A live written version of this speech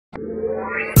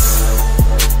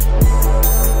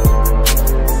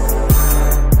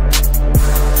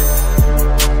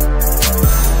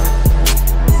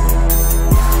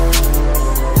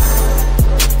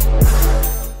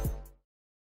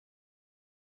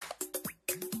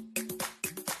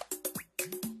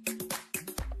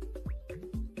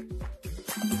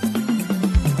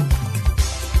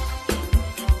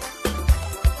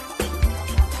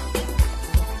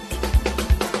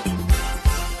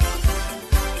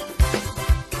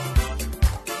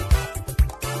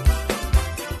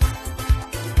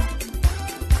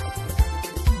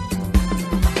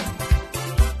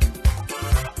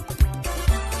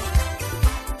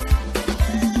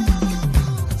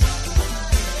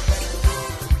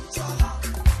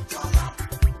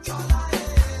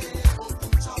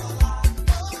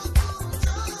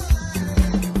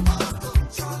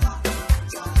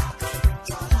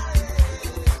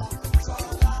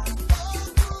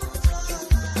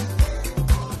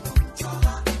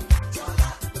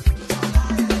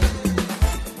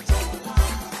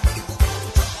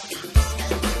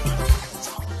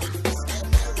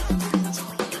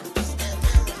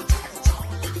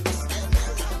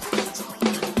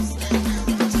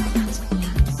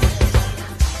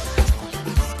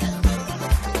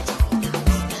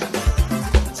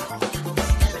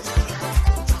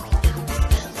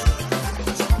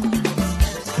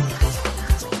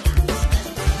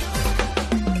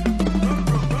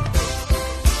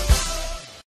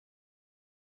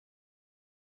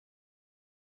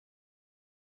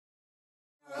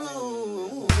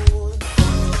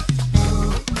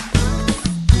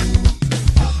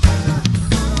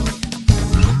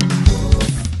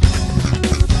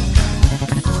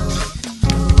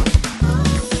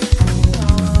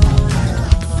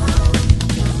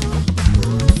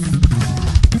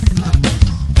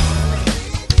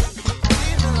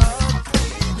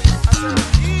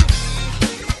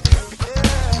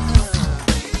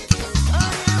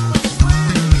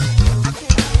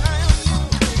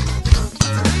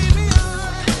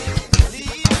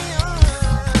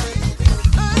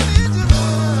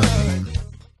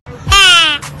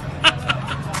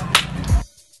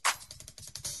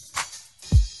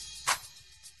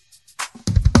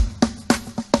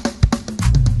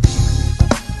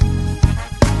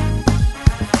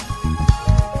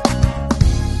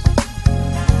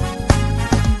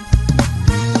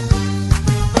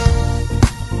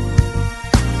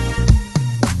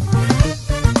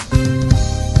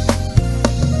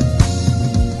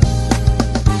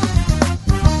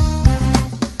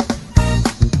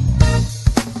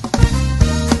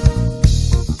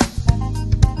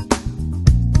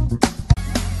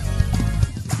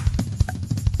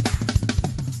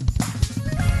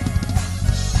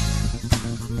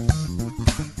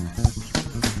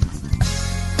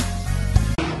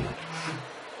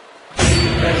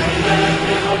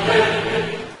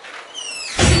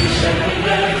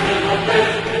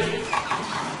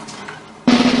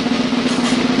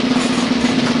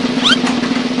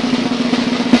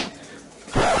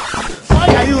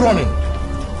running?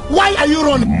 Why are you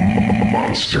running?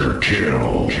 Monster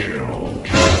kill.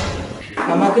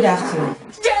 Mama, good afternoon.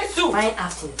 Jesus! Fine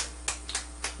afternoon.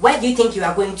 Where do you think you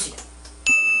are going to?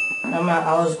 Mama,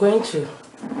 I was going to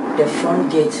the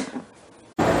front gate.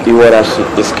 Do you want us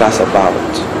to discuss about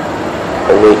it?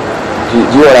 Or wait, do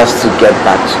you want us to get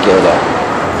back together?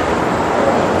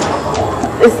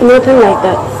 It's nothing like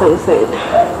that, Sunset.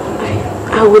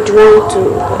 I would want to,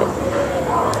 but...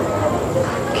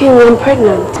 King, I'm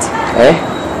pregnant. Eh?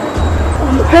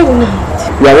 I'm pregnant.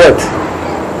 You are what?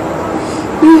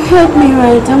 You heard me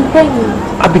right, I'm pregnant.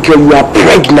 Abigail, you are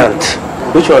pregnant.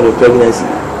 Which one of the pregnancy?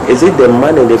 Is it the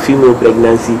man and the female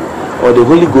pregnancy, or the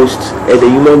Holy Ghost and the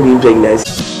human being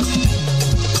pregnancy?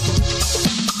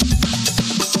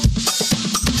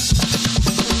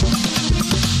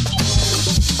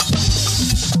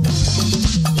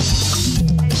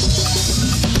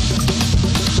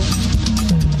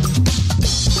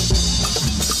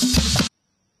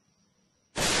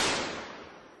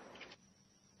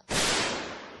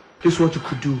 This is what you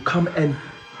could do. Come and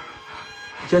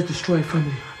just destroy a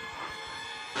family.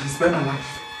 Please spare my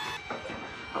life.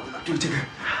 Do it again.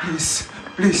 Please.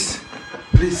 Please.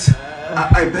 Please.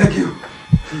 I beg you.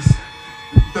 Please.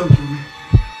 Don't kill me.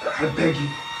 I beg you.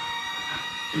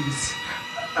 Please.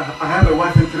 I have a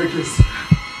wife and 3 kids.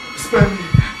 Spare me.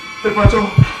 Take my job.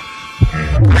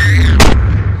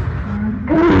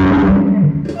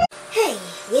 Hey,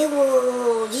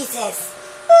 you Jesus.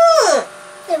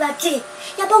 Rati,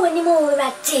 yaba when you more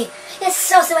Rati. Yes,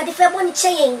 so I defer one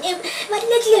chain. But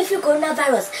let you feel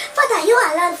coronavirus. Father, you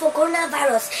are land for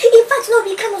coronavirus. In fact, no,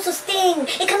 we cannot sustain.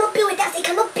 It cannot be with us. It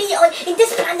cannot be in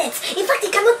this planet. In fact,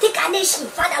 it cannot. salvation.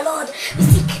 Father Lord, we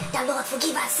seek the Lord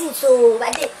forgive our sins. So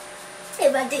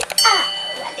everybody,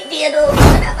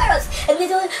 coronavirus. And we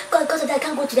don't because of that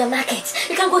can't go to the market.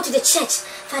 We can't go to the church.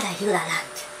 Father, heal our land.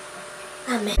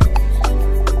 Amen.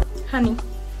 Honey,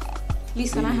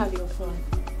 please can I have your phone?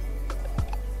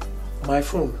 My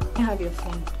phone? I have your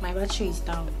phone. My battery is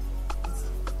down.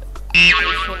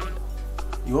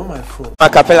 You want my phone?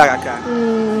 Acapella kaka.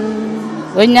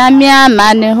 Onyamia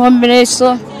mane hombre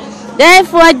so.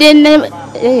 Therefore the name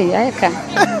ayaka.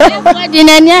 Therefore the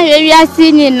name we are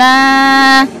singing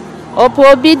na.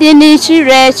 Opo bi di ni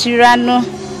chira no.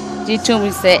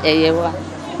 Ditum say eyewa.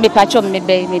 Me patcho me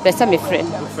be me pesa me frɛ.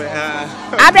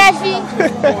 Abrafi.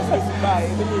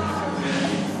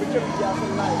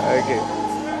 Okay.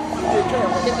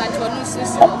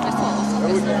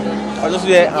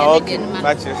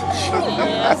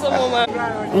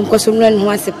 Nkosomran ho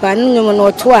asepa no nyom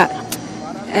no to a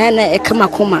na ekama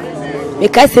koma me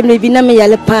ka se me bi na me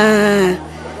yale pa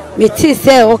me ti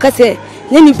se o ka se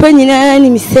ne nipa nyina ni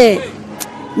mi se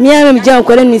me am me jan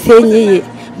kwara ni se nyiye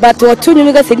but o to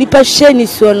nyum ka se nipa hye ni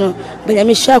so no ba ya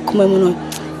me hya koma mu no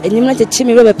enyim na cheche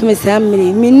me ba peme sa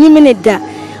mmiri me ni me ne da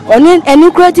oni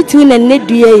eni kura titu na ne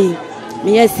dua yi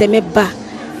me yese me ba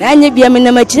anya bia me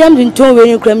na machiram nton we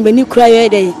ni kura me ni kura ye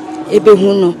dey ebe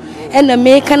hu no. And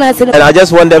I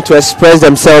just want them to express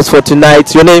themselves for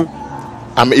tonight. Your name?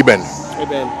 I'm Iben.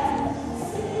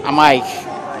 I'm Mike.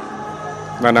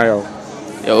 Nanayo.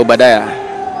 Yo, Obadiah.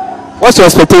 What's your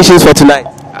expectations for tonight?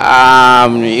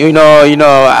 Skbeatz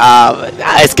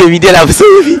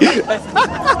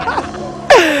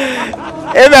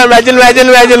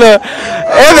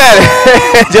Amen.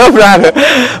 Joe Brown.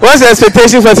 What's your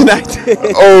expectation for tonight?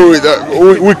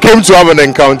 We came to have an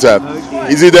encounter.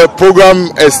 Is it the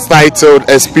program is titled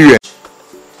Experience?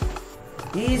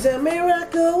 He's a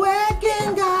miracle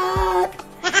working God.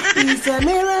 He's a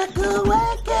miracle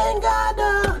working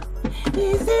God.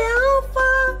 He's the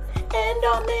Alpha and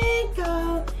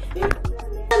Omega. He's a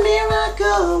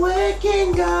miracle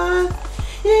working God.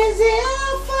 He's the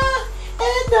Alpha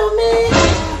and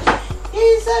Omega.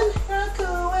 He's a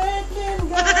miracle working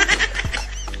God.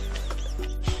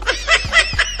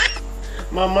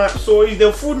 Mama, so is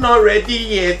the food not ready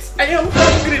yet? I am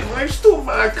hungry, my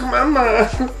stomach, Mama.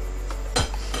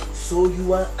 So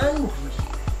you are angry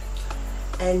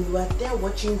and you are there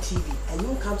watching TV and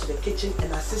you come to the kitchen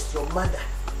and assist your mother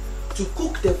to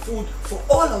cook the food for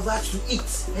all of us to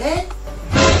eat, eh?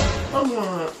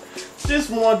 Mama, these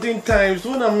modern times,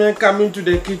 when I'm coming to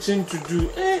the kitchen to do,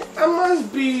 I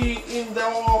must be in the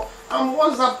I'm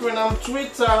WhatsApping, I'm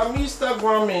Twitter, I'm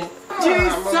Instagramming.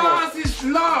 Jesus is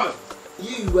Lord.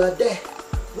 You are there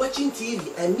watching TV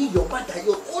and me, your mother,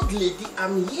 your old lady,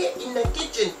 I'm here in the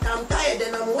kitchen. I'm tired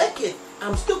and I'm working.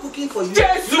 I'm still cooking for you.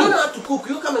 Jesus. You don't know how to cook.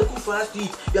 You come and cook for us to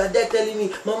eat. You are there telling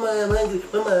me, Mama, I'm hungry.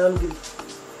 Mama, I'm hungry.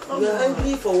 You are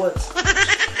hungry for what?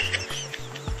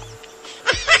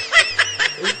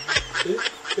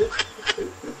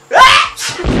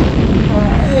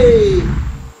 Hey.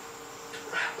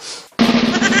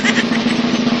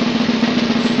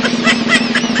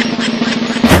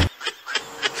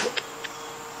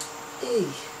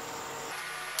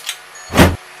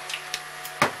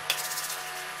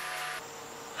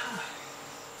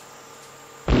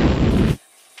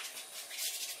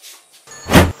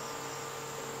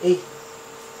 Hey,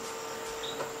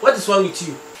 what is wrong with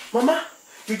you? Mama,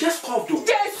 you just coughed though.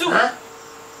 Huh?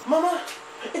 Mama,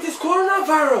 it is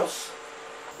coronavirus.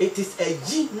 It is a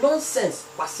G nonsense.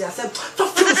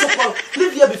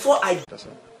 Leave here before I...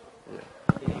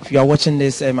 If you are watching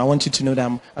this, I want you to know that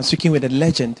I'm speaking with the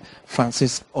legend,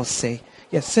 Francis Osei.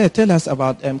 Yes, sir, tell us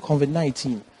about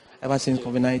COVID-19. Ever since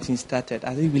COVID-19 started,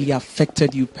 has it really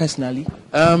affected you personally?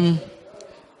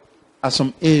 At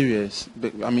some areas,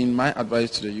 I mean, my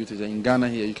advice to the youth is that in Ghana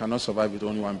here, you cannot survive with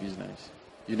only one business.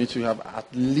 You need to have at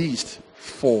least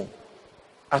 4.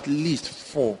 At least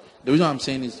 4. The reason I'm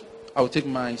saying is, I'll take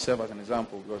myself as an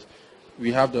example, because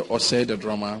we have the Osei the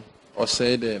drummer,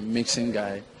 Osei the mixing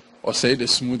guy, Osei the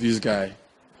smoothies guy.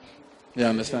 You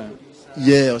understand?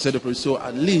 Yeah, Osei the producer. So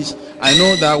at least I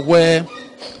know that where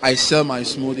I sell my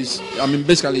smoothies, I mean,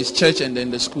 basically it's church and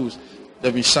then the schools,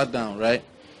 they've been shut down, right?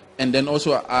 And then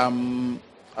also, I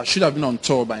should have been on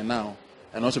tour by now.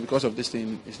 And also because of this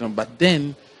thing, but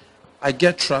then I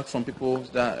get tracks from people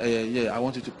that, yeah, I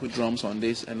want you to put drums on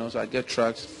this. And also I get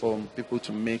tracks from people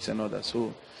to mix and all that.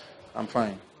 So I'm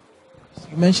fine.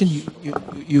 You mentioned you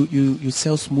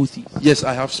sell smoothies. Yes,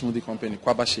 I have smoothie company,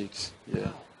 Kwaba Shakes.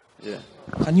 Yeah, yeah.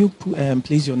 Can you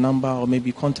place your number or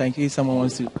maybe contact in case someone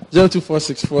wants to?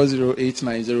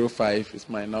 0246408905 is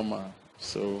my number.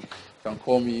 So you can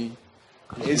call me.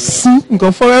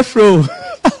 Go for a throw.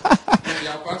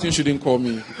 Yakwati shouldn't call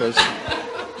me because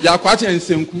Yakwati and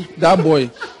Senku, that boy.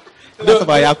 That's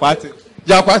about Yakwati.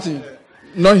 Yakwati,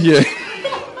 not here.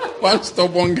 One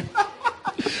stubborn guy.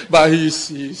 But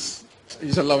he's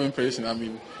a loving person. I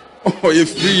mean, if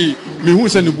free, me who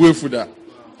send the boy for that.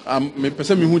 Me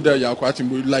person me who that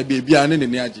Yakwati like baby and then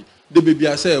the the baby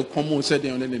I say come on said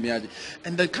on the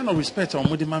and that kind of respect on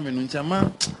the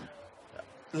man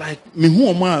like me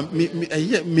who man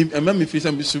me feel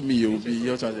some be me you be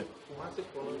your charge.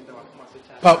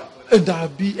 But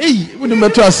that be hey when the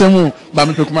metro asemo but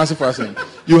me Kumasi for asem.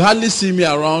 You hardly see me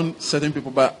around certain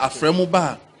people but a friend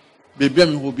bar baby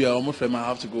me who be almost friend I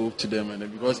have to go to them and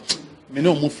because me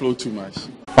no move flow too much.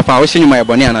 Papa we see you my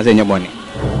bonny and I say your bonny.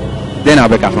 Then I'll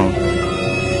back from.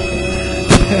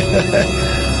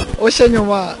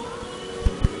 Oshenyuma.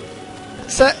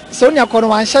 So nya kono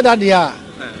wan shada dia.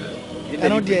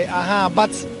 Eno dey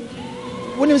but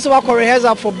when you say we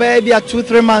rehearsal for baby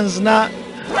 2-3 months na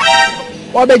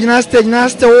what be na stage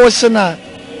ocean.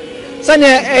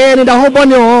 Sanya ni da ho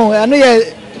boni o. Eno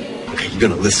ye you're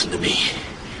going to listen to me.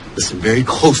 Listen very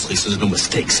closely so there's no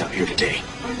mistakes out here today.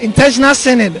 Intentional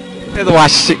sinning.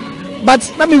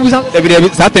 But let me was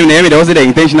something there was the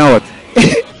intentional what?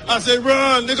 I say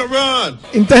run, nigga run.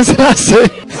 Intentional sin.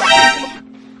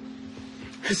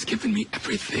 Has given me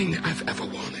everything I've ever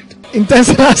wanted.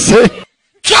 Intentional sin.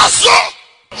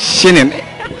 Shinin.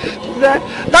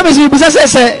 That means we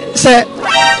say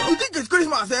you think it's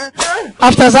Christmas, eh?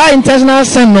 After that intentional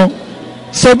sin no.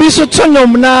 So be so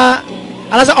tonyom na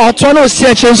ala say otono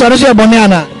see change so no say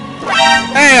boniana.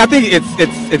 Hey, I think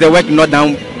it's a work not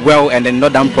done well and then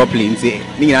not done properly in say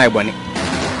ni na ebony.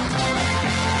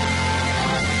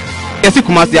 Yes,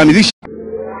 Kumasi, I'm musician.